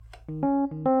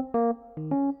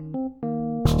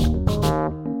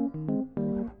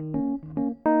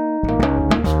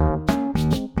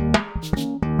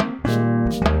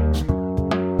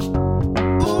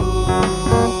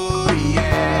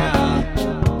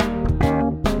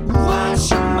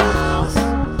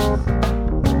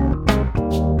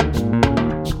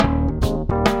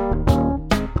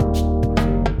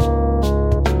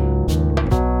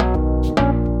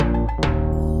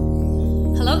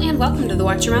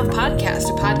Watch Your Mouth podcast,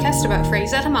 a podcast about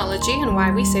phrase etymology and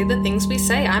why we say the things we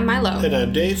say. I'm Milo. And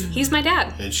I'm Dave. He's my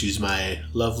dad. And she's my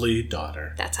lovely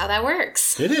daughter. That's how that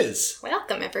works. It is.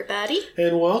 Welcome, everybody.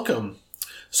 And welcome.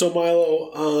 So,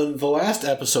 Milo, on the last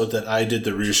episode that I did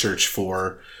the research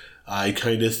for, I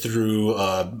kind of threw,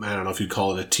 I don't know if you'd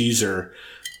call it a teaser.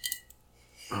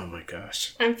 Oh my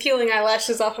gosh. I'm peeling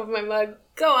eyelashes off of my mug.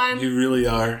 Go on. You really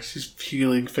are. She's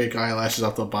peeling fake eyelashes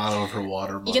off the bottom of her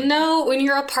water mug. You know, when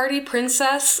you're a party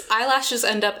princess, eyelashes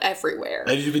end up everywhere.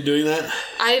 Have you been doing that?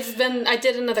 I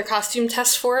did another costume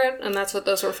test for it, and that's what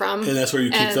those were from. And that's where you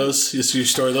keep those? You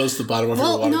store those at the bottom of your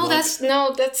water mug?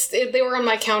 They were on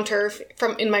my counter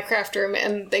in my craft room,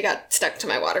 and they got stuck to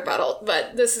my water bottle.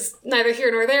 But this is neither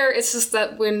here nor there. It's just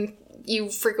that when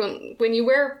you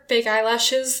wear fake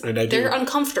eyelashes, they're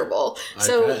uncomfortable.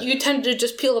 So you tend to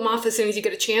just peel them off as soon as you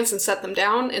get a chance and set them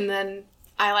down, and then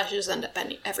eyelashes end up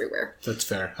everywhere. That's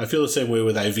fair. I feel the same way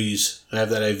with IVs. I have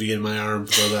that IV in my arm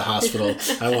to go to the hospital.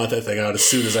 I want that thing out as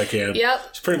soon as I can. Yep.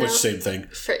 It's pretty much the same thing.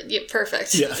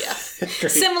 Perfect. Yeah.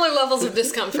 Similar levels of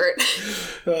discomfort.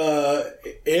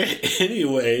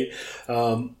 Anyway,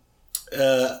 on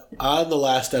the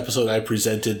last episode, I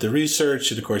presented the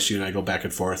research, and of course, you and I go back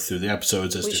and forth through the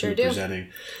episodes as to who's presenting.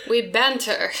 We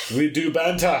banter. We do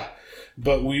banter.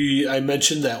 But I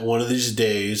mentioned that one of these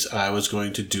days I was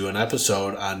going to do an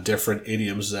episode on different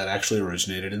idioms that actually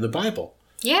originated in the Bible.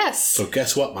 Yes. So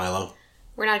guess what, Milo?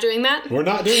 We're not doing that? We're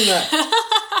not doing that.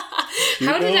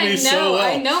 How did I know? So well.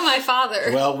 I know my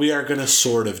father. Well, we are going to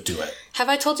sort of do it. Have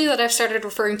I told you that I've started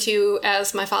referring to you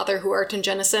as my father who art in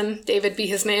Jennison? David be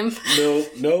his name?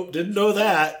 No, didn't know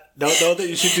that. Don't know that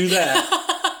you should do that.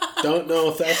 Don't know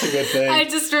if that's a good thing. I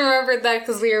just remembered that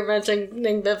because we were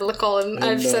mentioning biblical, and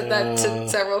I've said that to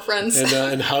several friends.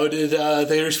 And how did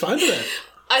they respond to that?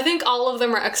 I think all of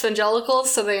them are ex-evangelicals,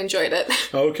 so they enjoyed it.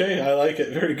 Okay, I like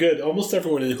it. Very good. Almost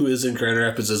everyone who is in Grand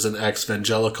Rapids is an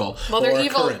ex-evangelical. Well, they're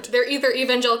They're either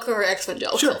evangelical or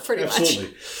ex-evangelical, sure, pretty absolutely.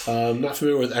 much. I'm not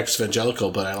familiar with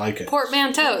ex-evangelical, but I like it.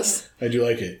 Portmanteaus. I do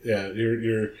like it. Yeah,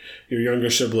 your younger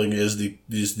sibling is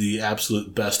the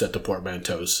absolute best at the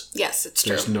portmanteaus. Yes, it's true.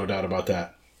 There's no doubt about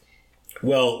that.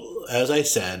 Well, as I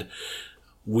said,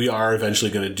 we are eventually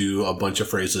going to do a bunch of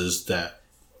phrases that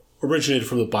originated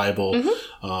from the Bible,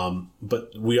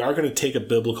 but we are going to take a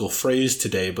biblical phrase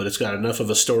today, but it's got enough of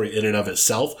a story in and of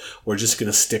itself. We're just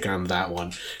going to stick on that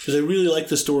one because I really like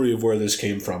the story of where this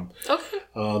came from. Okay.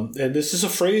 And this is a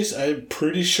phrase I'm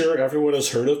pretty sure everyone has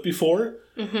heard of before.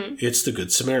 Mm-hmm. It's the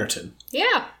Good Samaritan.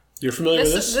 Yeah. You're familiar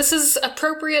with this? This is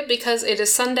appropriate because it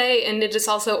is Sunday and it is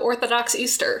also Orthodox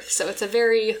Easter, so it's a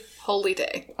very holy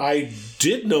day. I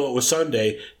did know it was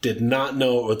Sunday, did not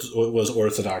know it was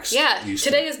Orthodox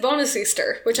Easter. Today is bonus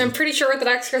Easter, which I'm pretty sure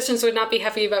Orthodox Christians would not be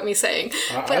happy about me saying.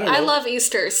 But I love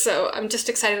Easter, so I'm just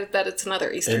excited that it's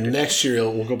another Easter. And next year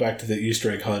we'll go back to the Easter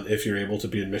egg hunt if you're able to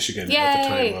be in Michigan at the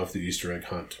time of the Easter egg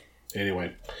hunt.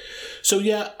 Anyway, so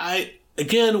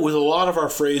again, with a lot of our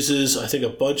phrases, I think a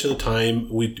bunch of the time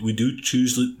we do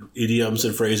choose idioms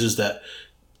and phrases that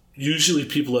usually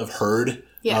people have heard.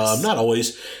 Yes. Not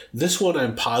always. This one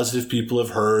I'm positive people have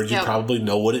heard. You probably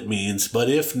know what it means. But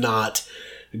if not,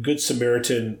 a Good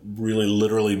Samaritan really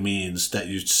literally means that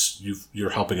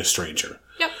you're helping a stranger.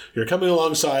 Yep. You're coming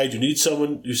alongside. You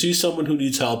see someone who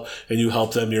needs help, and you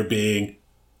help them. You're being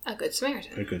a Good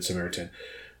Samaritan. A Good Samaritan.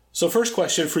 So first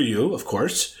question for you, of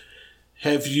course.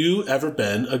 Have you ever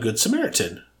been a Good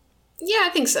Samaritan? Yeah, I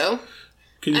think so.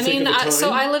 Can you think of a time?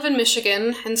 So I live in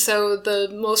Michigan, and so the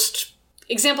most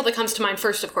example that comes to mind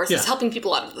first, of course, is helping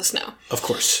people out of the snow. Of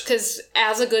course. Because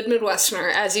as a good Midwesterner,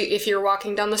 if you're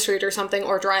walking down the street or something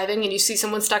or driving and you see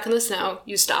someone stuck in the snow,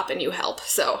 you stop and you help.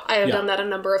 So I have done that a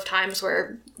number of times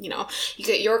where, you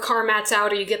get your car mats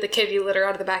out or you get the kitty litter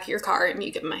out of the back of your car and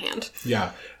you give them a hand.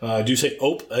 Yeah. Do you say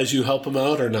ope as you help them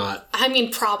out or not? I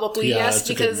mean, probably yes,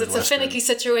 because it's a finicky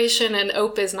situation and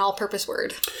ope is an all-purpose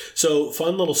word. So,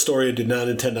 fun little story I did not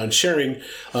intend on sharing.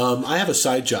 I have a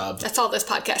side job. That's all this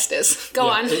podcast is. Go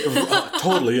on. It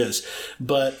totally is.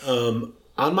 But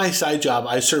on my side job,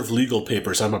 I serve legal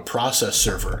papers. I'm a process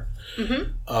server.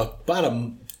 Mm-hmm.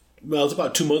 About well, it's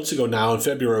about 2 months ago now. In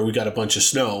February, we got a bunch of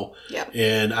snow. Yep.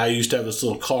 And I used to have this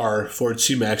little car, Ford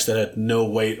C-Max, that had no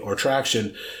weight or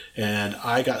traction. And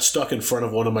I got stuck in front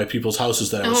of one of my people's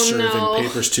houses that I was serving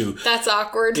papers to. That's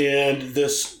awkward. And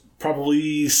this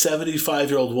probably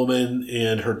 75-year-old woman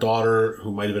and her daughter,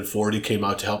 who might have been 40, came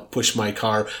out to help push my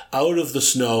car out of the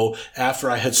snow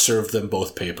after I had served them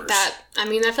both papers. I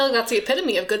feel like that's the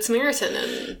epitome of Good Samaritan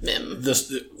and Mim.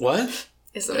 What?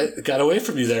 It got away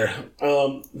from you there.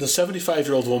 The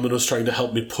 75-year-old woman was trying to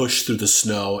help me push through the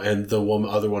snow, and the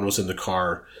other one was in the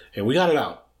car, and we got it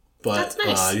out. But, that's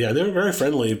nice. They were very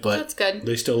friendly, but that's good.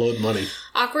 They still owed money.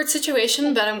 Awkward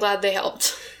situation, but I'm glad they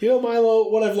helped. Milo,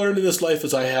 what I've learned in this life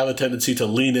is I have a tendency to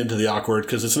lean into the awkward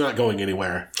because it's not going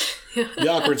anywhere. The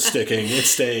awkward's sticking. It's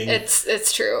staying.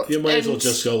 It's true. You might as well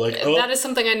just go like, oh. That is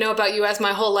something I know about you as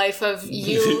my whole life, of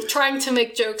you trying to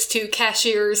make jokes to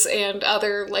cashiers and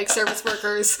other, service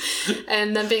workers,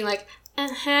 and then being like,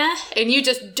 and you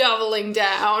just doubling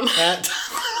down.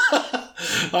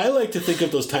 I like to think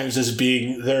of those times as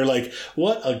being, they're like,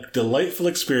 what a delightful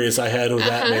experience I had with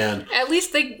that man. At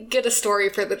least they get a story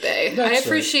for the day. I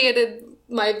appreciated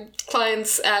my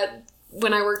clients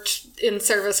when I worked in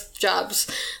service jobs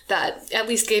that at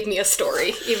least gave me a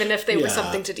story, even if they were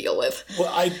something to deal with.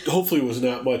 Well, hopefully it was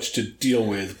not much to deal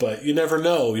with, but you never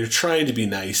know. You're trying to be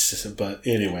nice, but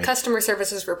anyway. Customer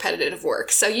service is repetitive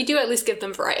work, so you do at least give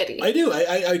them variety. I do.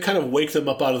 I kind of wake them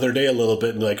up out of their day a little bit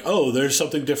and be like, oh, there's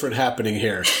something different happening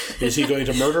here. Is he going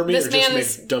to murder me or just make dumb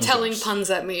jokes? This man is telling puns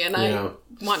at me, and I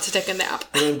want to take a nap.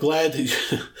 And I'm glad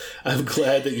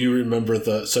that you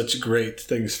remember such great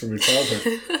things from your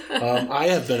childhood. I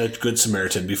have been a Good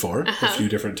Samaritan before, a few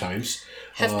different times.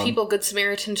 Have people Good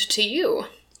Samaritan to you?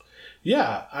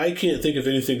 Yeah, I can't think of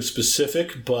anything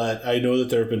specific, but I know that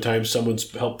there have been times someone's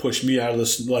helped push me out of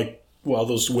this,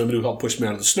 those women who helped push me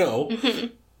out of the snow. Mm-hmm.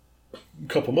 A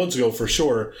couple months ago, for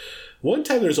sure. One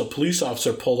time there's a police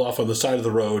officer pulled off on the side of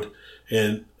the road,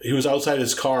 and he was outside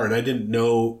his car, and I didn't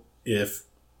know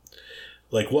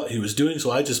what he was doing,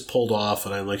 so I just pulled off,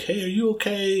 and I'm like, hey, are you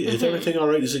okay? Is everything all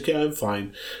right? He's like, yeah, I'm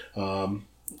fine.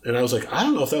 And I was like, I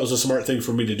don't know if that was a smart thing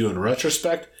for me to do in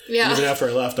retrospect. Yeah. Even after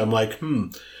I left, I'm like,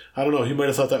 I don't know. He might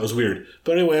have thought that was weird.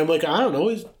 But anyway, I'm like, I don't know.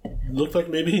 He looked like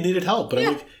maybe he needed help. But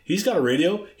I'm like, he's got a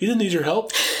radio. He didn't need your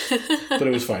help. But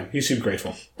it was fine. He seemed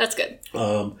grateful. That's good.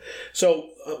 So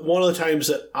one of the times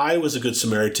that I was a Good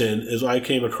Samaritan is I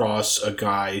came across a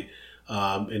guy,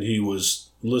 and he was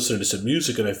listening to some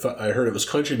music, and I heard it was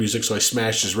country music, so I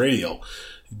smashed his radio.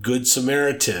 Good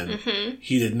Samaritan. Mm-hmm.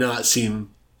 He did not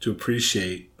seem to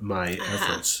appreciate my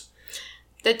efforts.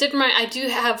 That did I do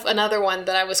have another one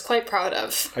that I was quite proud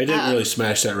of. I didn't really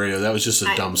smash that radio. That was just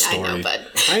a dumb story. I know, bud.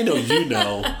 I know you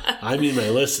know. I mean my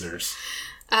listeners.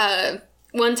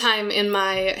 One time in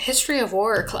my History of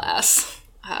War class,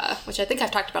 which I think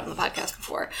I've talked about on the podcast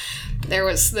before, there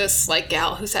was this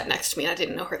gal who sat next to me, and I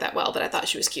didn't know her that well, but I thought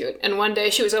she was cute. And one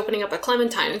day she was opening up a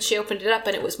clementine, and she opened it up,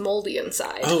 and it was moldy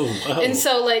inside. Oh. And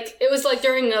so it was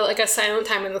during a silent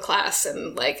time in the class,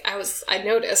 and I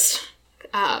noticed.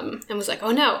 And was like,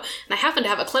 oh no. And I happened to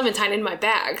have a clementine in my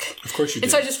bag. Of course you did.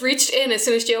 And so I just reached in as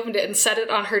soon as she opened it and set it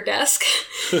on her desk.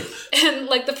 And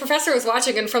the professor was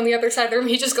watching, and from the other side of the room,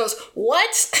 he just goes,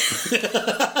 what?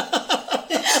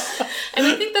 And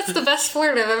I think that's the best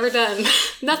flirt I've ever done.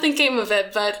 Nothing came of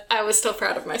it, but I was still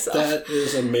proud of myself. That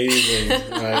is amazing.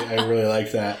 I really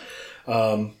like that.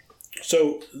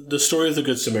 So the story of the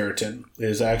Good Samaritan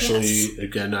is actually,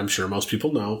 again, I'm sure most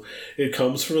people know, it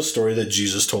comes from a story that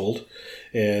Jesus told.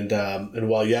 And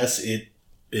while, yes, it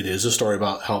is a story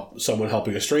about someone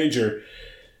helping a stranger,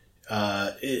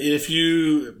 this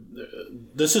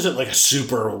isn't a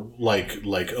super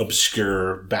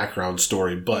obscure background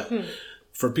story, but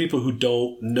for people who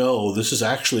don't know, this is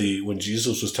actually, when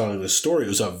Jesus was telling this story, it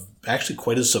was actually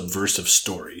quite a subversive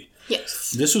story. Yes.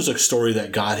 This was a story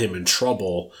that got him in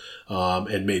trouble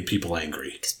and made people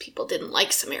angry. Because people didn't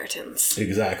like Samaritans.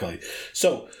 Exactly.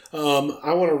 So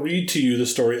I want to read to you the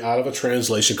story out of a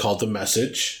translation called The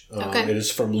Message. It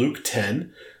is from Luke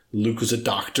 10. Luke was a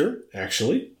doctor,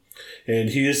 actually. And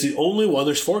he is the only one.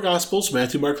 There's 4 Gospels,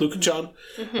 Matthew, Mark, Luke, and John.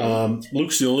 Mm-hmm.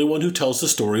 Luke's the only one who tells the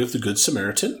story of the Good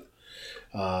Samaritan.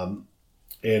 And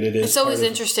it is... It's always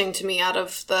interesting to me out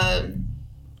of the...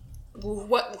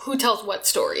 who tells what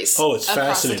stories? Oh, it's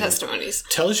across fascinating. The testimonies.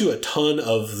 Tells you a ton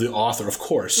of the author, of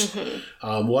course.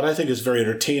 Mm-hmm. What I think is very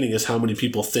entertaining is how many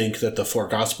people think that the 4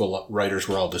 gospel writers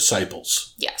were all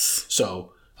disciples. Yes.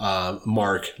 So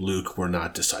Mark, Luke were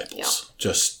not disciples. Yep.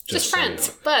 Just friends,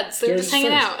 buds. They were just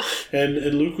hanging out. And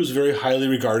Luke was very highly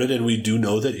regarded, and we do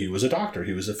know that he was a doctor.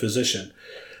 He was a physician.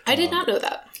 I did not know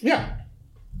that. Yeah.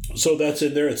 So that's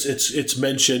in there. It's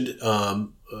mentioned.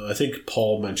 I think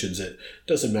Paul mentions it.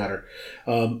 Doesn't matter.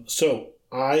 So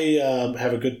I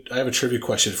have a trivia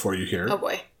question for you here. Oh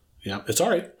boy. Yeah, it's all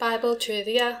right. Bible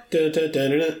trivia.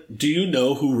 Do you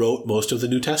know who wrote most of the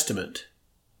New Testament?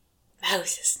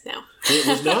 Moses. No. It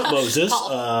was not Moses.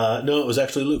 No, it was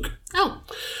actually Luke. Oh.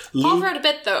 Paul wrote a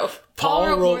bit, though.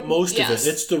 Paul wrote most of it.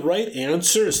 It's the right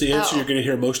answer. It's the answer you're going to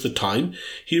hear most of the time.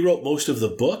 He wrote most of the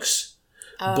books.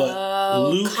 But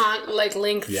Luke...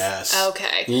 length. Yes.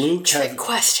 Okay. Trick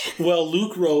question. Well,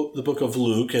 Luke wrote the book of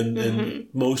Luke, and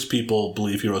most people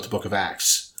believe he wrote the book of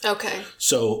Acts. Okay.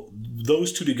 So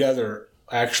those two together,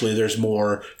 actually, there's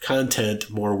more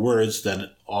content, more words than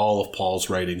all of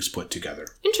Paul's writings put together.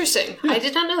 Interesting. Yeah. I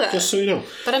did not know that. Just so you know.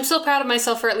 But I'm still proud of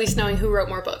myself for at least knowing who wrote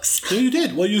more books. Yeah, you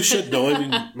did. Well, you should know. I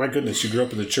mean, my goodness, you grew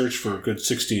up in the church for a good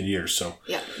 16 years, so.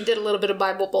 Yeah, did a little bit of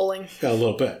Bible bowling. Yeah, a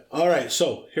little bit. All right,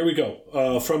 so here we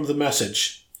go. From the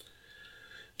Message.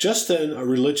 Just then, a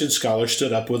religion scholar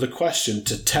stood up with a question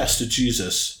to test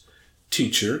Jesus.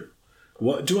 Teacher,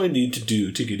 what do I need to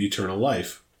do to get eternal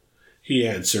life? He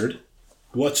answered,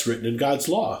 what's written in God's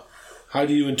law? How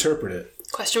do you interpret it?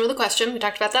 Question with a question. We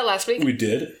talked about that last week. We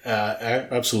did.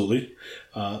 Absolutely.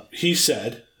 He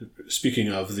said,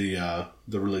 speaking of the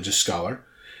religious scholar,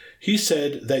 he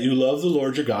said that you love the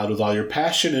Lord your God with all your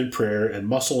passion and prayer and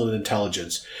muscle and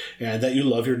intelligence, and that you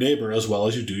love your neighbor as well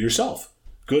as you do yourself.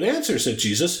 Good answer, said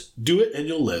Jesus. Do it and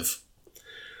you'll live.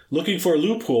 Looking for a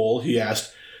loophole, he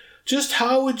asked, just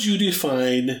how would you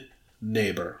define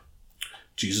neighbor?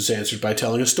 Jesus answered by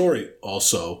telling a story,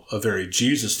 also a very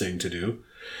Jesus thing to do.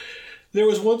 There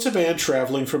was once a man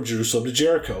traveling from Jerusalem to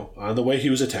Jericho. On the way, he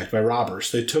was attacked by robbers.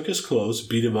 They took his clothes,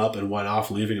 beat him up, and went off,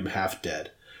 leaving him half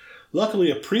dead. Luckily,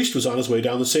 a priest was on his way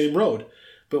down the same road,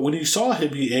 but when he saw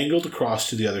him, he angled across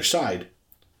to the other side.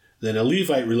 Then a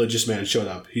Levite religious man showed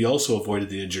up. He also avoided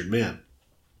the injured man.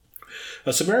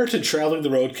 A Samaritan traveling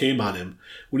the road came on him.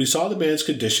 When he saw the man's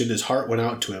condition, his heart went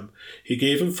out to him. He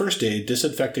gave him first aid,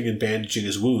 disinfecting and bandaging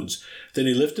his wounds. Then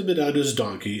he lifted him onto his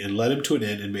donkey and led him to an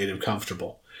inn and made him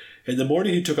comfortable. In the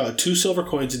morning he took out 2 silver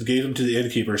coins and gave them to the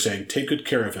innkeeper, saying, take good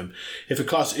care of him. If it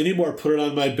costs any more, put it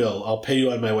on my bill. I'll pay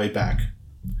you on my way back.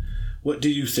 What do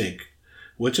you think?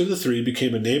 Which of the 3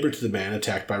 became a neighbor to the man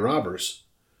attacked by robbers?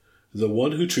 The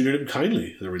one who treated him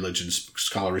kindly, the religion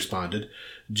scholar responded.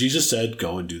 Jesus said,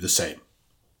 go and do the same.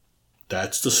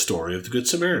 That's the story of the Good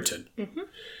Samaritan.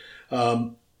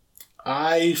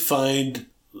 I find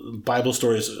Bible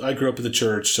stories, I grew up in the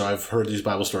church, so I've heard these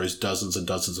Bible stories dozens and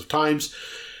dozens of times.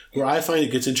 Where I find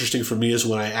it gets interesting for me is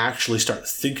when I actually start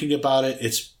thinking about it.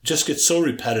 It just gets so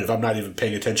repetitive. I'm not even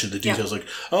paying attention to the details. Like,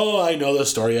 oh, I know the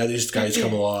story. Yeah, these guys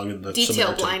come along and the detail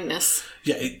Samaritan. blindness.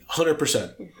 Yeah,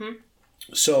 100%.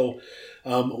 So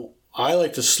I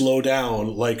like to slow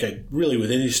down, like I really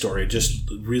with any story, just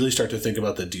really start to think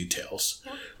about the details.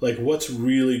 Yeah. Like what's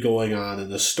really going on in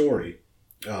the story.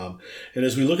 And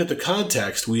as we look at the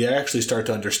context, we actually start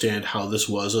to understand how this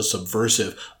was a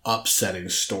subversive, upsetting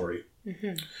story.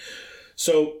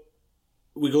 So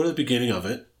we go to the beginning of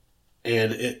it,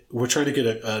 and we're trying to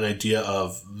get an idea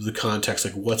of the context,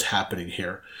 like what's happening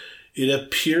here. It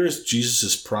appears Jesus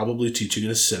is probably teaching in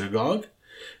a synagogue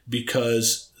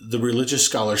because the religious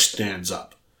scholar stands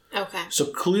up. Okay. So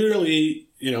clearly,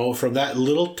 from that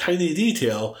little tiny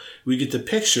detail, we get the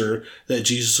picture that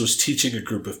Jesus was teaching a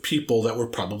group of people that were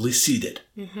probably seated,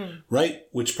 right?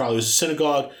 Which probably was a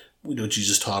synagogue. We know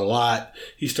Jesus taught a lot.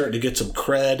 He's starting to get some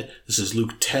cred. This is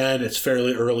Luke 10. It's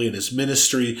fairly early in his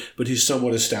ministry, but he's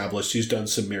somewhat established. He's done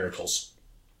some miracles.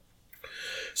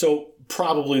 So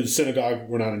probably the synagogue,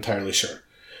 we're not entirely sure.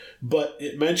 But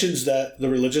it mentions that the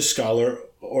religious scholar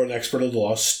or an expert of the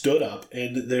law stood up,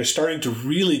 and they're starting to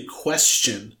really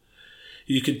question.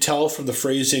 You can tell from the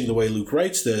phrasing, the way Luke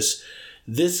writes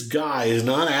this guy is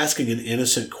not asking an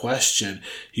innocent question.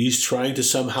 He's trying to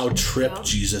somehow trip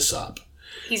Jesus up.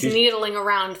 He's needling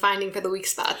around, finding for the weak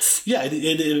spots. Yeah,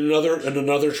 in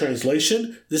another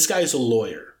translation, this guy's a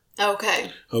lawyer.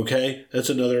 Okay. Okay? That's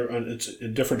another, it's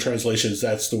in different translations,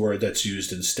 that's the word that's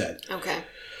used instead. Okay.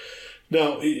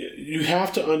 Now, you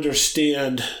have to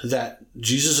understand that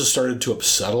Jesus has started to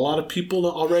upset a lot of people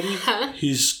already.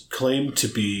 He's claimed to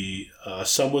be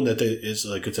someone that is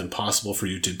like, it's impossible for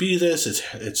you to be this.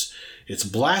 It's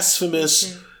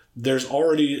blasphemous. There's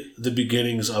already the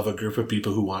beginnings of a group of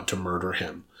people who want to murder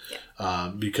him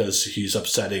because he's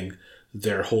upsetting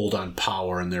their hold on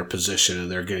power and their position, and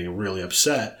they're getting really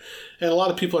upset. And a lot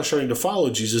of people are starting to follow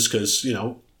Jesus because,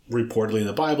 reportedly in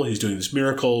the Bible, he's doing these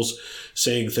miracles,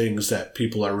 saying things that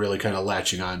people are really kind of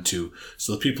latching on to.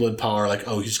 So the people in power are like,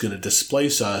 oh, he's going to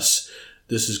displace us.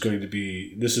 This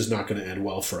is not going to end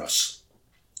well for us.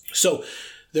 So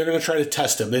they're going to try to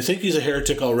test him. They think he's a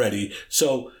heretic already.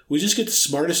 So we just get the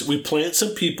smartest. We plant some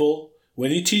people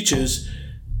when he teaches,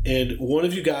 and one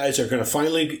of you guys are going to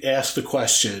finally ask the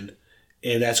question,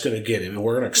 and that's going to get him. And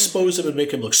we're going to expose him and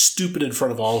make him look stupid in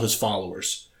front of all his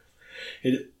followers.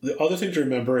 And the other thing to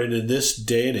remember, and in this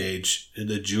day and age, in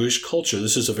the Jewish culture,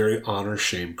 this is a very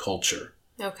honor-shame culture.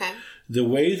 Okay. The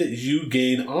way that you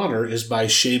gain honor is by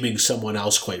shaming someone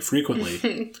else quite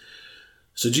frequently.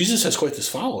 So Jesus has quite this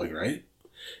following, right?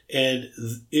 And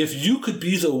if you could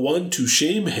be the one to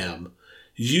shame him,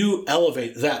 you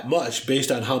elevate that much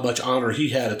based on how much honor he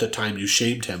had at the time you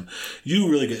shamed him. You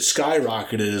really get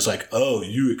skyrocketed as like, oh,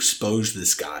 you exposed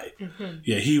this guy. Mm-hmm.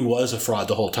 Yeah, he was a fraud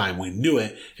the whole time. We knew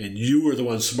it, and you were the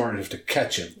one smart enough to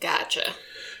catch him. Gotcha.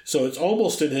 So it's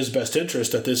almost in his best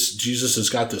interest that this Jesus has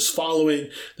got this following,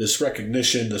 this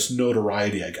recognition, this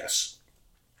notoriety, I guess.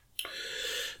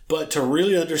 But to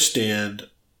really understand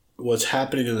what's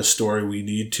happening in the story, we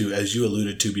need to, as you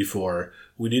alluded to before,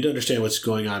 we need to understand what's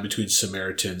going on between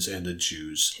Samaritans and the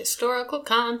Jews. Historical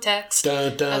context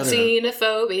dun, dun, of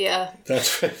xenophobia.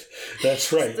 That's right.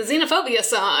 That's right. The xenophobia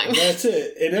song. That's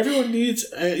it. And everyone needs,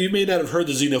 you may not have heard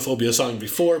the xenophobia song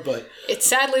before, but it's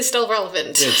sadly still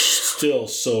relevant. It's still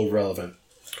so relevant.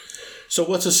 So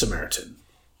what's a Samaritan?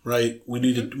 Right? We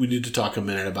need to talk a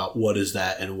minute about what is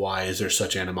that and why is there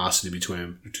such animosity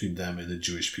between them and the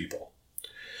Jewish people.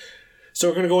 So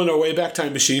we're going to go in our Wayback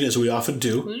Time machine, as we often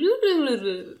do.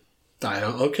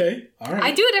 Okay. All right.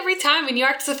 I do it every time, and you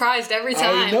act surprised every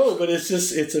time. I know, but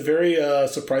it's a very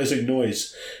surprising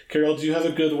noise. Carol, do you have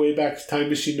a good Wayback Time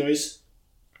machine noise?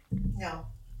 No.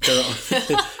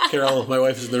 Carol, my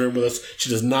wife is in the room with us. She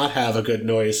does not have a good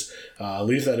noise.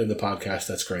 Leave that in the podcast.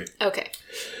 That's great. Okay.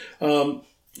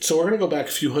 So we're going to go back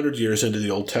a few hundred years into the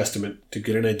Old Testament to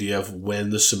get an idea of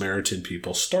when the Samaritan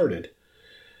people started.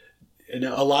 And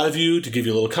a lot of you, to give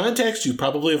you a little context, you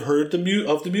probably have heard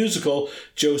of the musical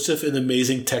Joseph and the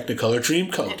Amazing Technicolor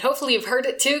Dreamcoat. And hopefully you've heard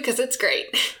it too, because it's great.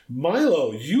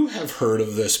 Milo, you have heard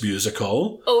of this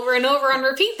musical. Over and over on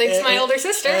repeat, thanks to my older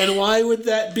sister. And why would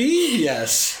that be?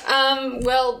 Yes.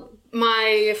 Well,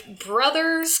 my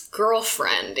brother's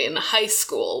girlfriend in high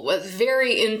school was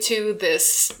very into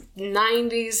this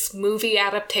 90s movie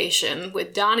adaptation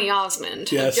with Donny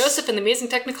Osmond. Yes. Joseph and the Amazing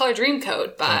Technicolor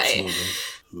Dreamcoat by...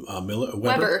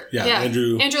 Weber? Yeah,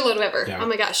 Andrew Lloyd Webber. Yeah. Oh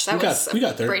my gosh, we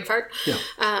got there. Brain fart.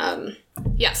 Yeah.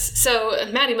 Yes, so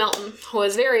Maddie Melton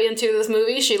was very into this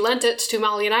movie. She lent it to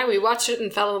Molly and I. We watched it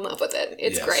and fell in love with it.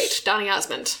 It's great. Donny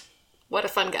Osmond. What a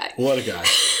fun guy. What a guy.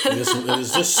 It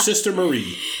is just Sister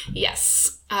Marie.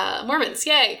 Yes. Mormons,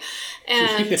 yay.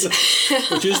 And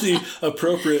which is the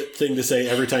appropriate thing to say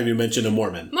every time you mention a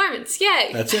Mormon. Mormons, yay.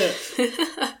 That's it.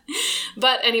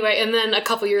 But anyway, and then a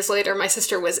couple years later, my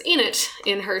sister was in it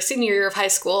in her senior year of high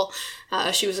school.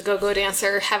 She was a go-go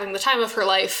dancer, having the time of her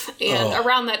life. And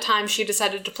around that time, she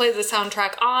decided to play the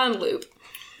soundtrack on loop.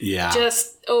 Yeah.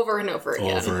 Just over and over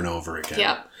again. Over and over again.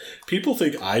 Yeah. People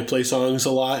think I play songs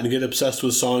a lot and get obsessed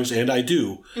with songs, and I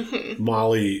do. Mm-hmm.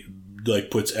 Molly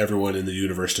puts everyone in the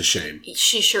universe to shame.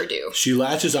 She sure do. She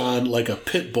latches on like a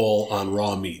pit bull on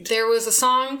raw meat. There was a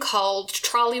song called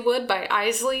Trolleywood by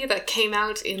Isley that came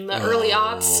out in the early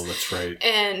aughts. Oh, that's right.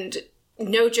 And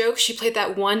no joke, she played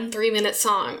that 1 3-minute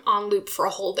song on loop for a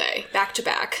whole day, back to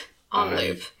back. On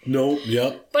loop. No,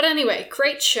 yep. But anyway,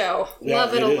 great show. Yeah,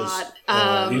 love it a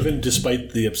lot. Even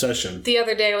despite the obsession. The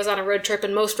other day I was on a road trip,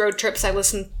 and most road trips I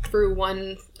listened through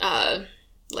one,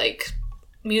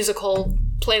 musical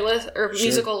playlist, or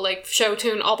musical, show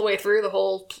tune all the way through the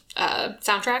whole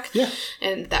soundtrack. Yeah.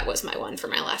 And that was my one for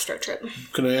my last road trip.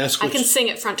 Can I ask I can sing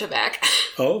it front to back.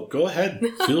 Oh, go ahead.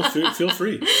 Feel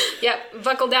free. Yep.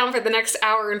 Buckle down for the next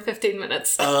hour and 15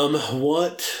 minutes.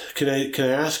 What can I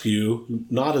ask you,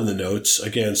 not in the notes,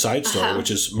 again, side story, which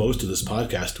is most of this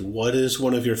podcast, what is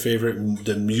one of your favorite,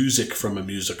 the music from a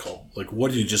musical?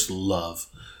 What do you just love?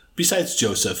 Besides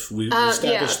Joseph, we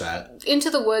established that. Into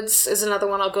the Woods is another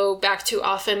one I'll go back to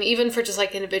often, even for just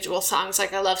individual songs. I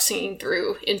love singing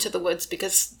through Into the Woods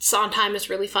because Sondheim is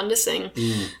really fun to sing.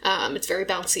 It's very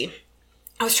bouncy.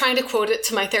 I was trying to quote it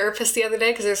to my therapist the other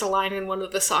day because there's a line in one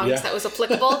of the songs that was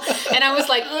applicable. And I was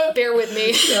like, bear with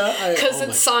me. Because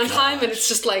it's Sondheim and it's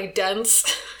just dense.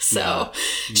 So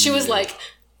she was like,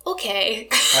 okay.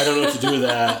 I don't know what to do with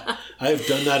that. I've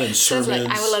done that in sermons.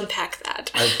 I will unpack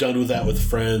that. I've done that with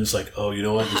friends. You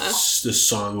know what? This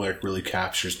song really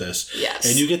captures this. Yes.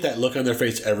 And you get that look on their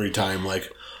face every time,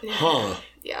 huh?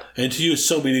 Yeah. And to you, it's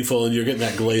so meaningful, and you're getting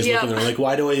that glazed look, and they're like,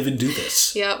 why do I even do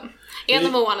this? Yep. And the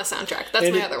Moana soundtrack.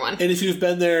 That's my other one. And if you've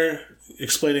been there,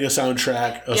 explaining a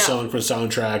soundtrack, a song for a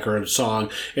soundtrack, or a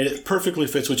song, and it perfectly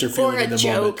fits what you're feeling in the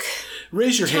moment.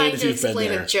 Raise your hand if you've been there.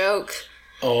 Trying to explain a joke.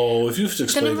 Oh, if you've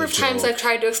explained the number of times I've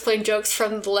tried to explain jokes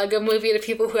from the Lego Movie to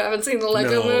people who haven't seen the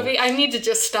Lego Movie, I need to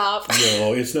just stop.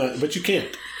 No, it's not. But you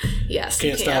can't. Yes,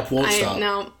 can't stop, won't stop.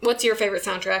 No. What's your favorite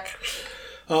soundtrack?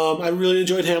 I really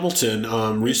enjoyed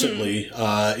Hamilton recently.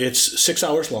 It's 6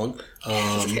 hours long.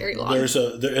 It's very long.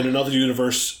 In another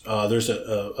universe, there's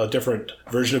a different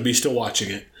version of me still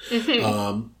watching it.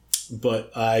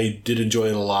 But I did enjoy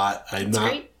it a lot. I'm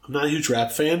not a huge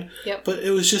rap fan, but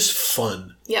it was just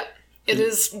fun. Yep. It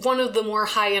is one of the more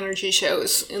high-energy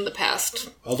shows in the past.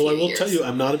 Although I will tell you,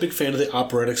 I'm not a big fan of the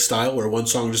operatic style where one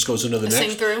song just goes into the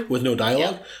next with no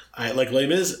dialogue. Yep. I like Les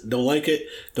Mis, don't like it,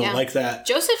 don't like that.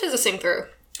 Joseph is a sing-through.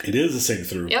 It is a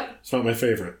sing-through. Yep. It's not my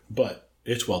favorite, but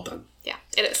it's well done. Yeah,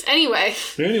 it is. Anyway,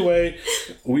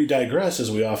 we digress as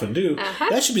we often do.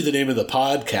 That should be the name of the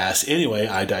podcast. Anyway,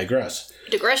 I digress.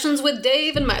 Digressions with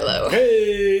Dave and Milo.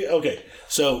 Hey! Okay,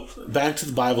 so back to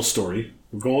the Bible story.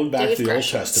 We're going back to the Old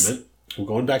Testament. We're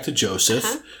going back to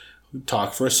Joseph. We'll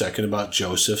talk for a second about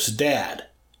Joseph's dad.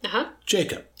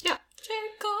 Jacob. Yeah.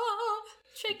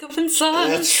 Jacob and sons.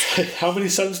 That's right. How many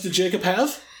sons did Jacob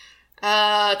have?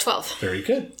 12. Very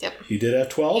good. Yep. He did have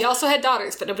 12. He also had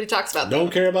daughters, but nobody talks about them.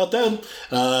 Don't care about them.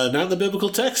 Not in the biblical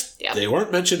text. Yep. They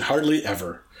weren't mentioned hardly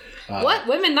ever. What?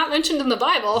 Women not mentioned in the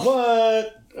Bible?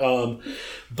 What?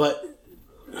 But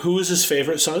who was his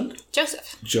favorite son?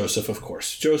 Joseph, of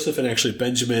course. Joseph, and actually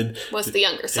Benjamin was the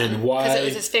younger son. And why? Because it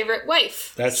was his favorite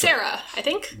wife. That's Sarah, right. I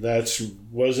think.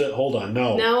 Was it? Hold on.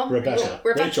 No. Rebecca.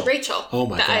 Rachel. Oh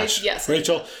my gosh. Yes.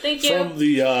 Rachel. Thank you. From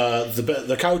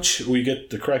the couch, we get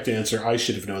the correct answer. I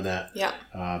should have known that. Yeah.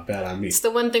 Bad on me. It's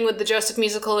the one thing with the Joseph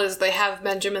musical is they have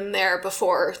Benjamin there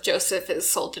before Joseph is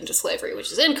sold into slavery,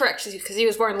 which is incorrect because he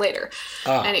was born later.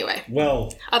 Anyway.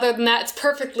 Well. Other than that, it's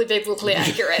perfectly biblically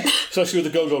accurate. Especially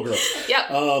with the Go-Go Girl.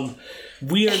 Yep.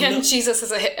 Jesus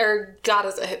is God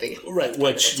is a hippie. Right,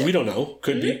 which we don't know.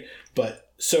 Could be.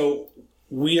 But, so,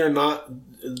 we are not...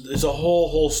 There's a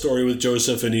whole story with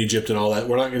Joseph in Egypt and all that.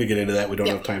 We're not going to get into that. We don't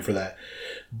have time for that.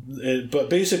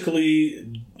 But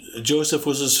basically, Joseph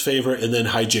was his favorite, and then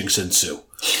hijinks ensue.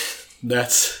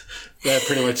 That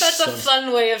pretty much... That's a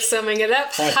fun way of summing it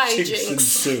up. Hijinks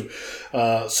ensue.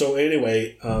 So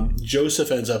anyway,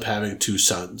 Joseph ends up having 2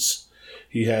 sons.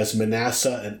 He has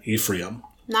Manasseh and Ephraim.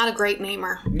 Not a great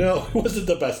namer. No, it wasn't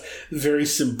the best. Very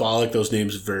symbolic. Those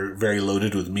names very, very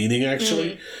loaded with meaning,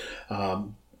 actually.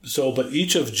 But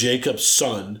each of Jacob's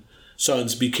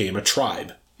sons became a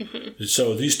tribe.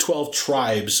 So these 12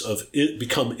 tribes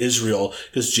become Israel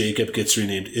because Jacob gets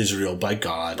renamed Israel by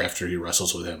God after he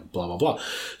wrestles with him, blah, blah, blah.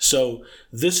 So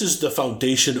this is the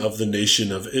foundation of the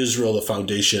nation of Israel, the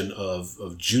foundation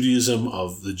of Judaism,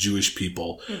 of the Jewish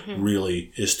people,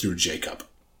 really is through Jacob.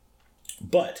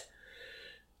 But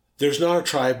there's not a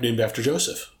tribe named after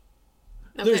Joseph.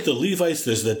 Okay. There's the Levites,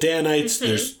 there's the Danites,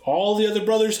 there's all the other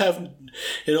brothers and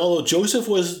although Joseph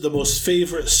was the most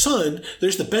favorite son,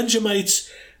 there's the Benjamites.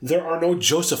 There are no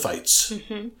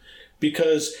Josephites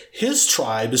because his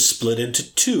tribe is split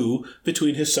into 2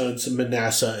 between his sons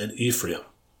Manasseh and Ephraim.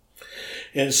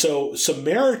 And so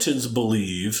Samaritans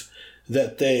believe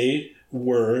that they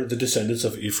were the descendants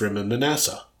of Ephraim and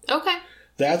Manasseh. Okay.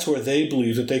 That's where they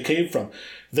believe that they came from.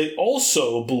 They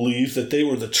also believe that they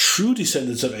were the true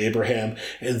descendants of Abraham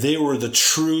and they were the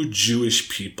true Jewish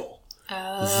people.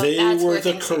 They were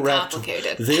the correct.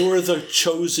 They were the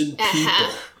chosen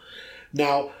people.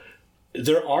 Now,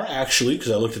 there are actually,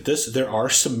 because I looked at this, there are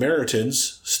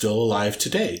Samaritans still alive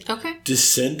today. Okay.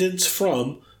 Descendants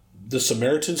from the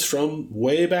Samaritans from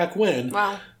way back when.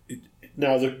 Wow.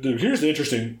 Now, here's the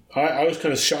interesting... I was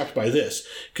kind of shocked by this.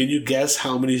 Can you guess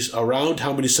how many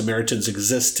Samaritans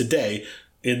exist today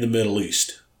in the Middle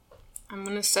East? I'm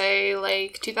going to say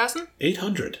like 2,000?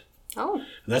 800. Oh. And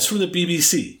that's from the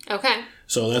BBC. Okay.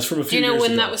 So that's from a few years ago. Do you know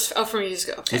when that was? Oh, from years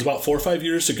ago. Okay. It was about 4 or 5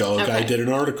 years ago. A guy did an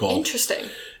article. Interesting.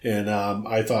 And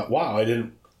I thought, wow,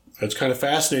 it's kind of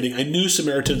fascinating. I knew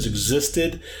Samaritans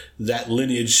existed. That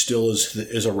lineage still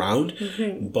is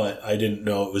around. But I didn't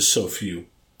know it was so few.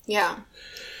 Yeah.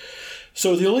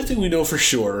 So the only thing we know for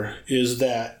sure is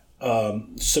that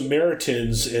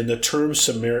Samaritans and the term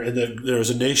Samaritan, there was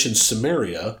a nation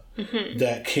Samaria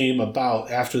that came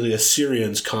about after the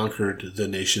Assyrians conquered the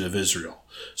nation of Israel.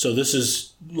 So this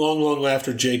is long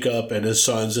after Jacob and his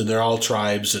sons, and they're all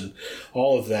tribes and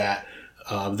all of that.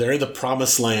 They're in the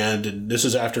promised land, and this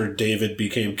is after David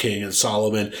became king and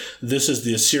Solomon. This is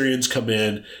the Assyrians come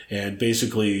in and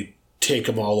basically take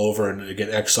them all over and get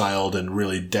exiled and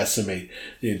really decimate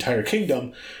the entire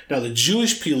kingdom. Now, the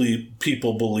Jewish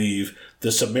people believe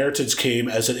The Samaritans came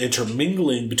as an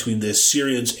intermingling between the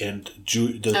Assyrians and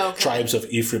the tribes of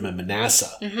Ephraim and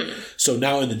Manasseh. Mm-hmm. So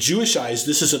now in the Jewish eyes,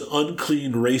 this is an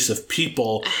unclean race of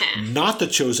people, not the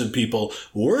chosen people.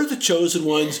 We're the chosen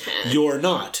ones. You're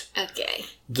not. Okay.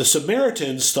 The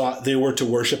Samaritans thought they were to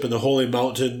worship, and the holy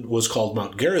mountain was called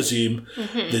Mount Gerizim.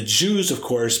 Mm-hmm. The Jews, of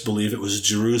course, believe it was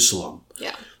Jerusalem.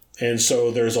 Yeah. And so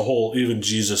there's a whole, even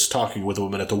Jesus talking with a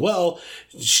woman at the well,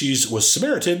 was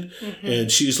Samaritan,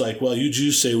 and she's like, well, you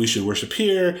Jews say we should worship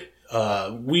here,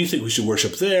 we think we should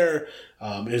worship there,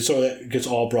 and so that gets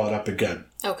all brought up again.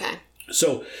 Okay.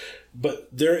 So, but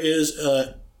there is,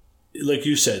 like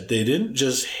you said, the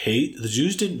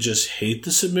Jews didn't just hate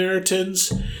the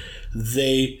Samaritans,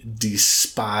 they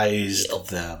despised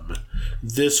them.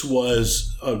 This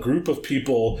was a group of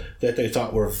people that they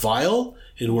thought were vile,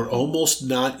 and we're almost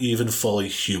not even fully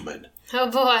human. Oh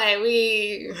boy,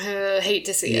 we hate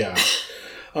to see it.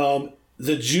 Yeah.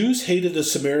 The Jews hated the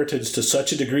Samaritans to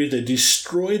such a degree they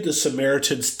destroyed the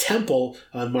Samaritans' temple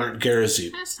on Mount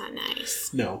Gerizim. That's not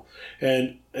nice. No.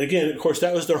 And again, of course,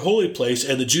 that was their holy place,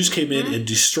 and the Jews came in and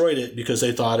destroyed it because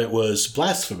they thought it was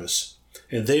blasphemous.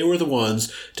 And they were the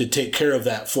ones to take care of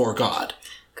that for God.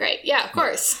 Great. Yeah, of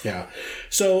course. Yeah.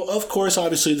 So, of course,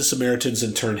 obviously, the Samaritans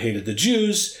in turn hated the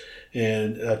Jews.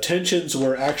 And tensions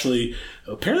were actually,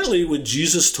 apparently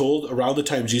around the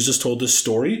time Jesus told this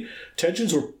story,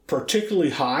 tensions were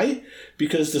particularly high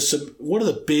because one of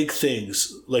the big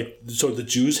things, so the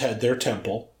Jews had their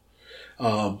temple,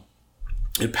 and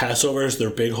Passover is their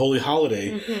big holy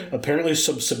holiday. Mm-hmm. Apparently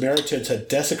some Samaritans had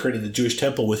desecrated the Jewish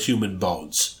temple with human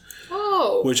bones.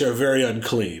 Oh. Which are very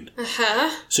unclean.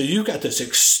 Uh-huh. So you've got this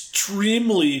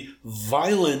extremely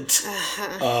violent,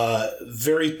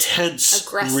 very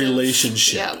tense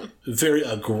relationship. Yep. Very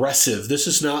aggressive. This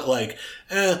is not like,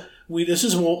 this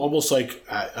is almost like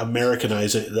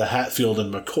Americanize it, the Hatfield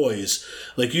and McCoys.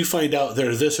 Like you find out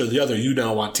they're this or the other, you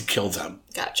now want to kill them.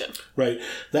 Gotcha. Right?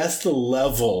 That's the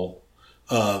level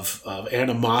of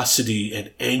animosity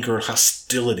and anger and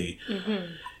hostility.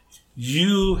 Mm-hmm.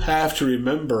 You have to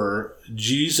remember,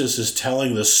 Jesus is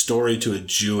telling this story to a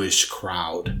Jewish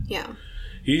crowd. Yeah.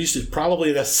 He's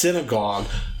probably in a synagogue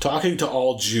talking to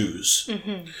all Jews.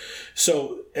 Mm-hmm.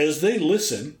 So as they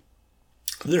listen,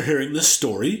 they're hearing this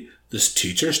story. This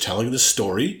teacher's telling the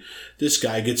story. This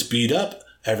guy gets beat up.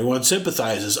 Everyone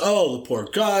sympathizes. Oh, the poor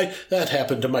guy. That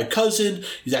happened to my cousin.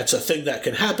 That's a thing that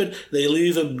can happen. They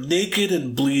leave him naked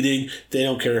and bleeding. They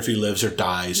don't care if he lives or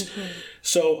dies. Mm-hmm.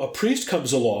 So a priest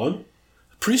comes along.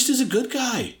 A priest is a good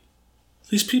guy.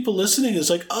 These people listening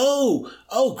is like, oh,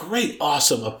 great,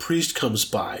 awesome. A priest comes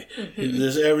by.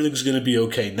 Mm-hmm. Everything's going to be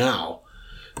okay now.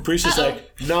 The priest is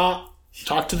like, nah,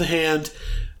 talk to the hand,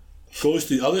 goes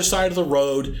to the other side of the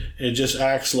road and just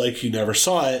acts like he never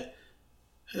saw it.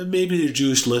 And maybe the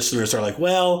Jewish listeners are like,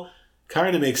 well,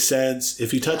 kind of makes sense.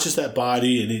 If he touches that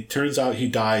body and it turns out he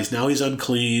dies, now he's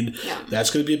unclean. Yeah. That's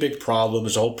going to be a big problem.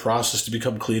 There's a whole process to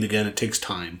become clean again. It takes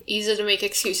time. Easy to make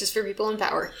excuses for people in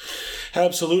power.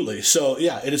 Absolutely. So,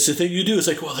 yeah, and it's the thing you do. It's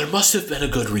like, well, there must have been a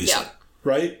good reason,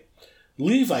 right?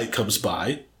 Levite comes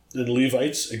by, and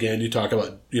Levites, again, you talk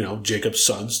about, Jacob's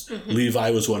sons. Mm-hmm.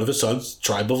 Levi was one of his sons,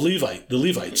 tribe of Levite, the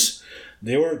Levites. Mm-hmm.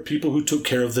 They were people who took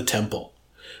care of the temple.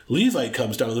 Levite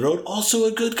comes down the road, also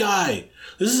a good guy.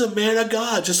 This is a man of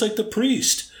God, just like the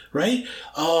priest, right?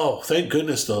 Oh, thank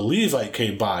goodness the Levite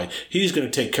came by. He's going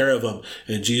to take care of him.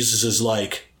 And Jesus is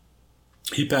like,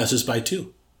 he passes by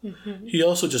too. Mm-hmm. He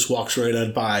also just walks right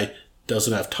on by,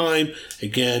 doesn't have time.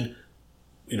 Again,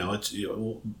 it's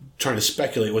trying to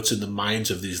speculate what's in the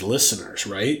minds of these listeners,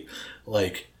 right?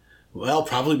 Like, well,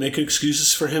 probably making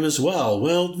excuses for him as well.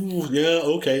 Well, yeah,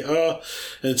 okay.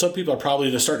 And some people are probably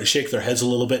just starting to shake their heads a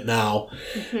little bit now.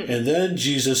 Mm-hmm. And then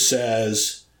Jesus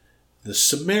says, the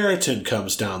Samaritan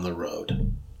comes down the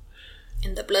road.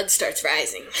 And the blood starts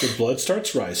rising. The blood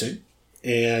starts rising.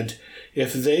 And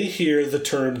if they hear the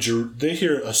term, they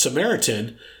hear a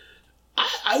Samaritan,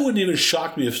 I wouldn't even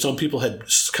shock me if some people had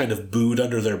kind of booed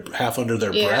under their breath.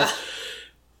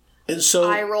 And so,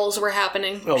 eye rolls were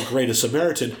happening. Oh, great, a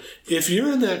Samaritan. If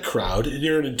you're in that crowd and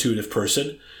you're an intuitive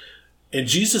person, and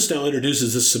Jesus now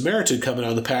introduces this Samaritan coming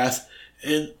on the path,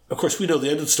 and of course we know the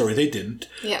end of the story, they didn't.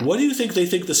 Yeah. What do you think they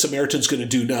think the Samaritan's going to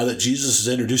do now that Jesus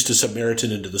has introduced a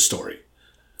Samaritan into the story?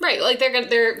 Right, like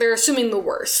they're assuming the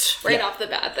worst right off the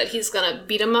bat, that he's going to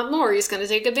beat him up more, he's going to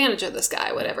take advantage of this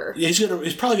guy, whatever. Yeah,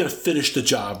 he's probably going to finish the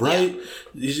job, right?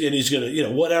 Yeah. He's going to,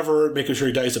 whatever, making sure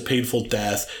he dies a painful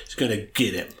death. He's going to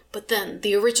get him. But then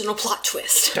the original plot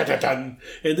twist. Dun, dun, dun.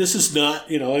 And this is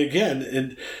not, again,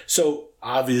 and so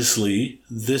obviously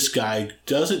this guy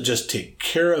doesn't just take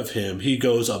care of him. He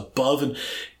goes above, and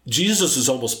Jesus is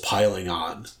almost piling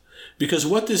on. Because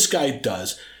what this guy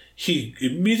does, he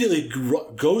immediately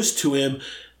goes to him,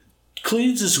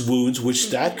 cleans his wounds, which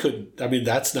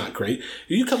that's not great.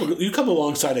 You come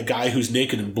alongside a guy who's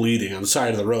naked and bleeding on the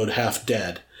side of the road, half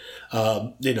dead,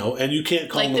 and you can't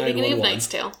call 911. Like the beginning of Knight's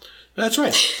Tale. That's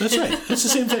right. It's the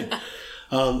same thing.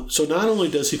 So not only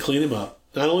does he clean him up,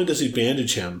 not only does he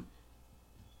bandage him,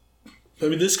 I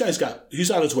mean, this guy's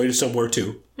he's on his way to somewhere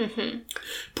too. Mm-hmm.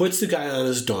 Puts the guy on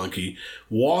his donkey,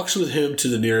 walks with him to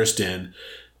the nearest inn,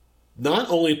 not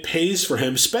only pays for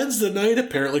him, spends the night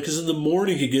apparently, because in the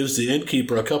morning he gives the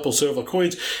innkeeper a couple silver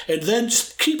coins, and then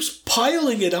just keeps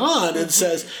piling it on and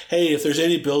says, hey, if there's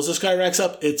any bills this guy racks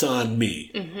up, it's on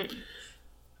me. Mm-hmm.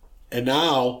 And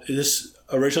now, this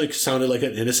originally sounded like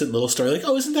an innocent little story, like,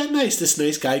 oh, isn't that nice? This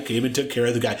nice guy came and took care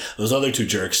of the guy. Those other two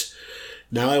jerks.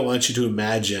 Now I want you to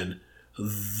imagine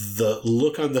the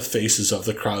look on the faces of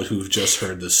the crowd who've just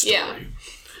heard this story. Yeah.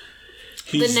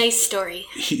 The nice story.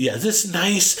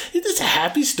 It's a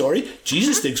happy story.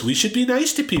 Jesus thinks we should be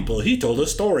nice to people. He told a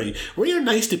story where you're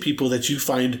nice to people that you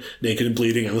find naked and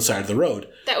bleeding on the side of the road.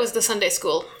 That was the Sunday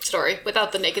school story,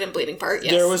 without the naked and bleeding part,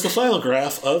 yes. There was the flannel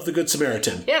graph of the Good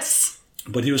Samaritan. Yes.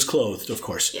 But he was clothed, of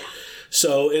course. Yeah.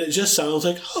 So it just sounds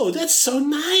like, oh, that's so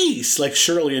nice. Like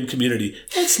Shirley in Community.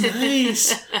 That's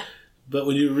nice. But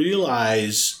when you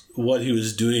realize what he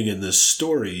was doing in this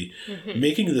story,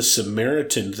 making the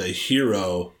Samaritan the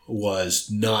hero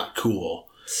was not cool.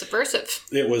 Subversive.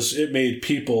 It made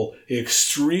people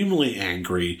extremely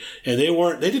angry, and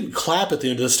they didn't clap at the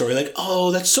end of the story like,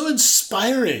 oh, that's so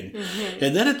inspiring. Mm-hmm.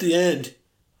 And then at the end,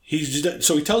 he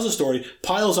tells the story,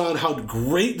 piles on how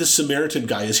great the Samaritan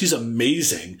guy is. He's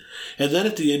amazing. And then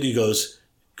at the end he goes,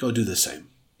 go do the same.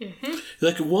 Mm-hmm.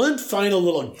 Like one final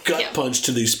little gut punch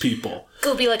to these people.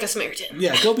 Go be like a Samaritan.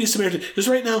 Yeah, go be a Samaritan. Because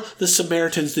right now, the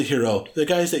Samaritan's the hero. The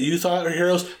guys that you thought are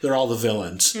heroes, they're all the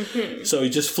villains. Mm-hmm. So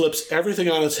he just flips everything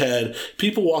on its head.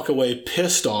 People walk away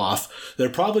pissed off. They're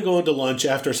probably going to lunch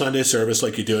after Sunday service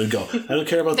like you do and go, I don't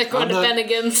care about... They're going to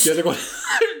Bennigan's. Yeah,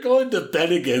 they're going to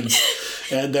Bennigan's.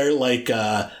 And they're like,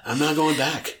 I'm not going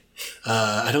back.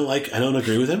 I don't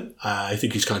agree with him. I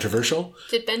think he's controversial.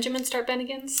 Did Benjamin start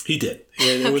Bennigan's? He did.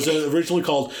 It was originally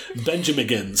called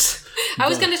Benjamigans. I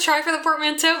was going to try for the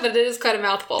portmanteau, but it is quite a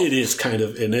mouthful. It is kind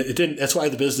of, and it didn't. That's why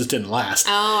the business didn't last.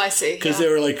 Oh, I see. Because they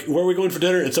were like, "Where are we going for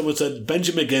dinner?" And someone said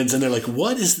Benjamigans, and they're like,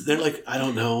 "What is?" They're like, "I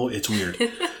don't know. It's weird."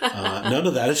 None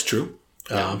of that is true,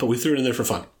 but we threw it in there for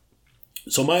fun.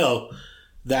 So Milo,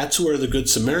 that's where the Good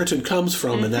Samaritan comes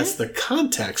from, and that's the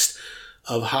context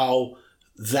of how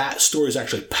that story is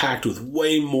actually packed with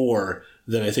way more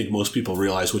than I think most people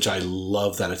realize, which I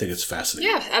love that. I think it's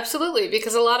fascinating. Yeah, absolutely.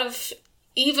 Because a lot of,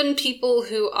 even people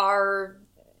who are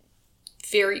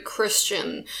very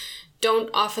Christian don't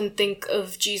often think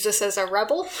of Jesus as a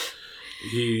rebel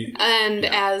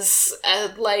as a,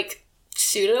 like,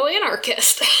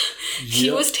 pseudo-anarchist. He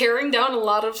was tearing down a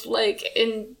lot of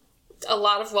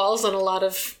walls and a lot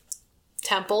of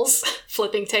temples,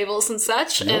 flipping tables and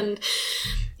such, and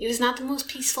he was not the most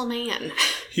peaceful man.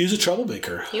 He was a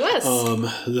troublemaker. He was.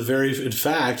 In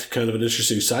fact, kind of an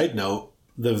interesting side note,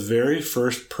 the very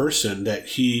first person that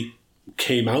he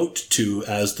came out to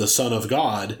as the Son of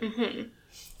God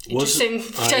Interesting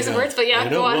choice of words, but yeah,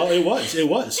 go on. Well, it was.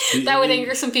 That would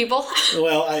anger some people.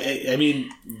 Well,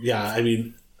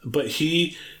 but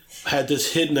he had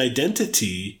this hidden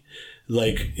identity,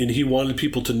 and he wanted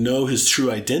people to know his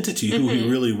true identity, who he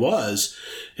really was,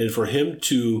 and for him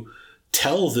to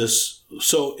tell this.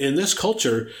 So in this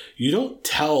culture, you don't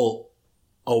tell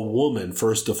a woman,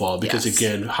 first of all, because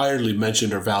again, hardly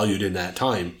mentioned or valued in that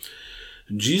time.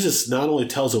 Jesus not only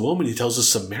tells a woman, he tells a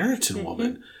Samaritan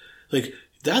woman. Like,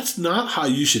 that's not how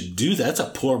you should do that. That's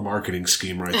a poor marketing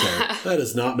scheme right there. That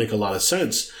does not make a lot of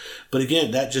sense. But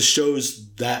again, that just shows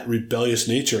that rebellious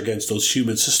nature against those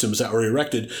human systems that were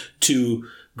erected to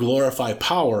glorify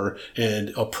power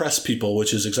and oppress people,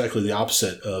 which is exactly the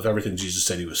opposite of everything Jesus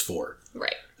said he was for.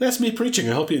 Right. That's me preaching.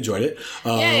 I hope you enjoyed it.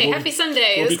 Yay, happy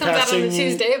Sunday. This comes out on a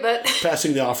Tuesday, but...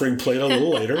 passing the offering plate a little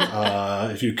later,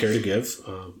 if you care to give.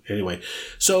 Anyway,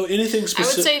 so anything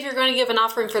specific... I would say if you're going to give an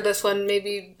offering for this one,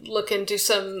 maybe look into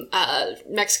some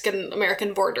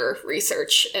Mexican-American border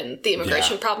research and the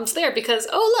immigration problems there, because,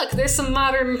 oh, look, there's some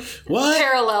modern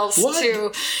parallels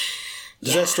to...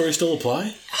 Does that story still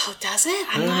apply? Oh, does it?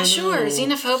 I'm not sure.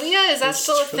 Xenophobia? Is that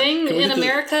still a thing in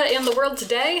America and the world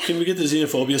today? Can we get the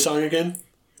xenophobia song again?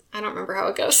 I don't remember how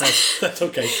it goes. That's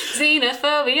okay.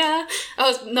 Xenophobia.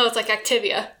 Oh, no, it's like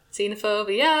Activia.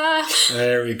 Xenophobia.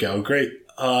 There we go. Great.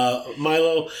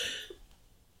 Milo,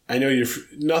 I know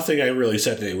nothing I really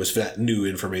said today was that new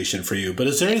information for you, but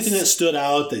is there anything that stood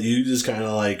out that you just kind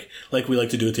of like we like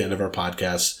to do at the end of our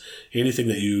podcasts? Anything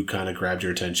that you kind of grabbed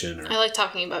your attention? Or? I like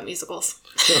talking about musicals.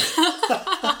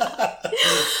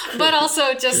 But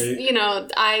also just,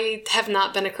 I have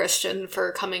not been a Christian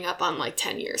for coming up on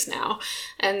 10 years now.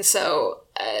 And so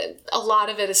a lot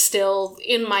of it is still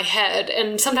in my head.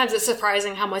 And sometimes it's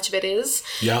surprising how much of it is.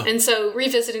 Yeah. And so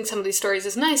revisiting some of these stories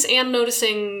is nice, and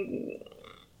noticing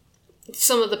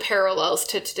some of the parallels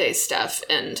to today's stuff.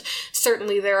 And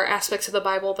certainly there are aspects of the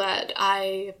Bible that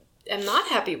I am not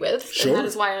happy with. Sure. And that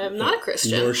is why I am not a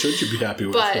Christian. Nor should you be happy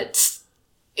with it. But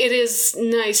it is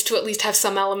nice to at least have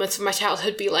some elements of my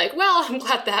childhood be like, well, I'm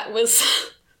glad that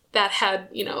had,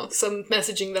 some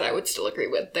messaging that I would still agree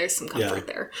with. There's some comfort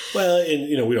there. Well,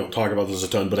 and, we don't talk about this a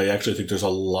ton, but I actually think there's a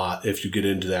lot, if you get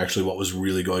into actually what was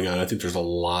really going on, I think there's a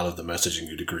lot of the messaging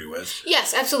you'd agree with.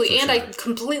 Yes, absolutely. And sure. I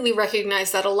completely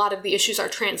recognize that a lot of the issues are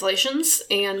translations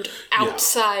and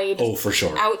outside, for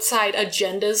sure. outside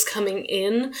agendas coming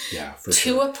in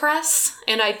to oppress.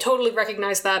 And I totally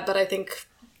recognize that, but I think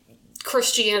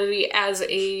Christianity as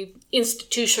a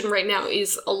institution right now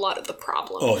is a lot of the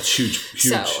problem. Oh, it's huge.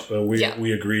 So,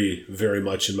 we agree very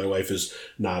much, and my wife is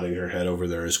nodding her head over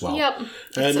there as well. Yep.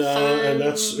 And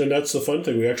that's the fun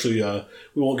thing. We actually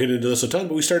we won't get into this a ton,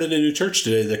 but we started a new church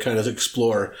today that kind of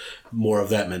explore more of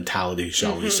that mentality,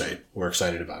 shall we say. We're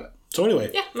excited about it. So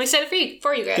anyway. Yeah, I'm excited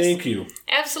for you guys. Thank you.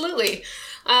 Absolutely.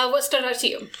 What stood out to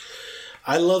you?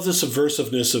 I love the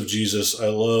subversiveness of Jesus. I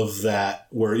love that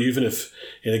where even if,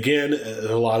 and again,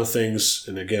 a lot of things,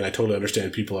 and again, I totally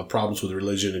understand people have problems with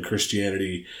religion and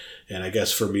Christianity. And I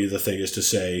guess for me, the thing is to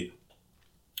say,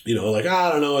 I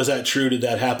don't know, is that true? Did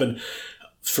that happen?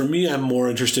 For me, I'm more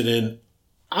interested in,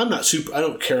 I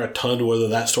don't care a ton whether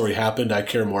that story happened. I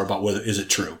care more about is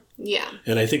it true? Yeah.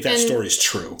 And I think that story is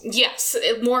true. Yes.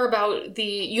 More about the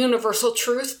universal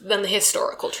truth than the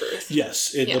historical truth.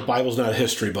 Yes. The Bible's not a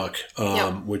history book,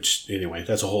 which, anyway,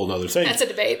 that's a whole other thing. That's a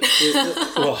debate.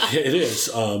 It is.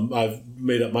 I've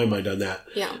made up my mind on that.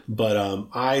 Yeah. But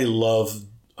I love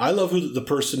the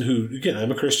person who, again,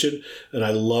 I'm a Christian, and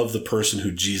I love the person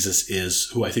who Jesus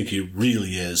is, who I think he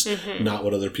really is, not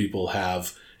what other people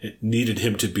have needed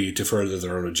him to be to further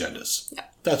their own agendas. Yeah.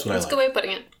 That's what I like. That's a good way of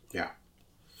putting it. Yeah.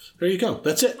 There you go.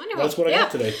 That's it. Wonderful. That's what I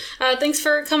got today. Thanks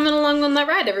for coming along on that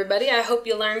ride, everybody. I hope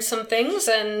you learned some things.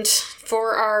 And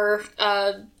for our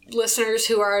listeners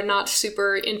who are not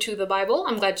super into the Bible,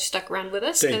 I'm glad you stuck around with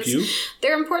us. Thank you.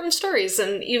 They're important stories.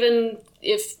 And even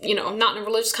if, not in a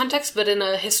religious context, but in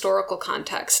a historical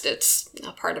context, it's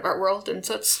a part of our world. And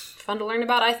so it's fun to learn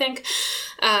about, I think.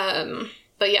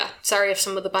 But yeah, sorry if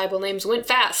some of the Bible names went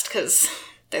fast, because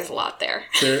there's a lot there.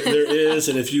 There is.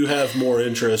 And if you have more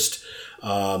interest,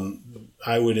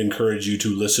 I would encourage you to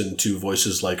listen to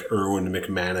voices like Erwin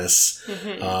McManus,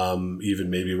 even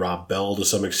maybe Rob Bell to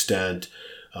some extent.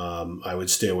 I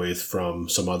would stay away from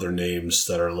some other names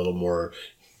that are a little more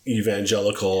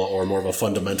evangelical or more of a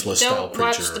fundamentalist style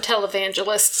preacher. Don't watch the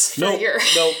televangelists for No.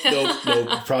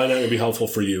 Probably not going to be helpful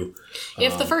for you.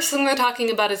 If the first thing they're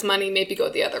talking about is money, maybe go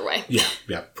the other way.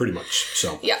 Yeah, pretty much.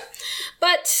 So. Yeah.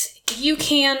 But you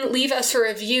can leave us a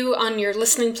review on your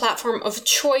listening platform of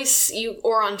choice,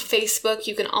 or on Facebook.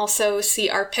 You can also see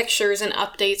our pictures and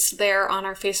updates there on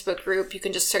our Facebook group. You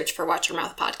can just search for Watch Your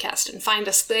Mouth Podcast and find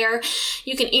us there.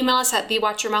 You can email us at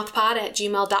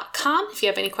thewatchyourmouthpod@gmail.com if you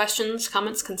have any questions,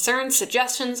 comments, concerns,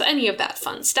 suggestions, any of that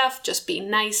fun stuff. Just be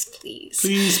nice, please.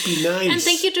 Please be nice. And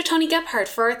thank you to Tony Gebhardt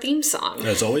for our theme song.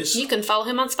 As always. You can follow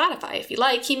him on Spotify if you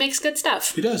like. He makes good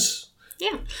stuff. He does.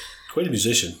 Yeah. Quite a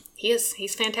musician. He is.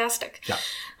 He's fantastic. Yeah.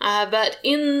 But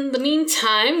in the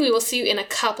meantime, we will see you in a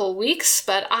couple weeks.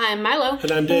 But I'm Milo.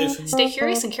 And I'm Dave. Stay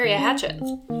curious and carry a hatchet.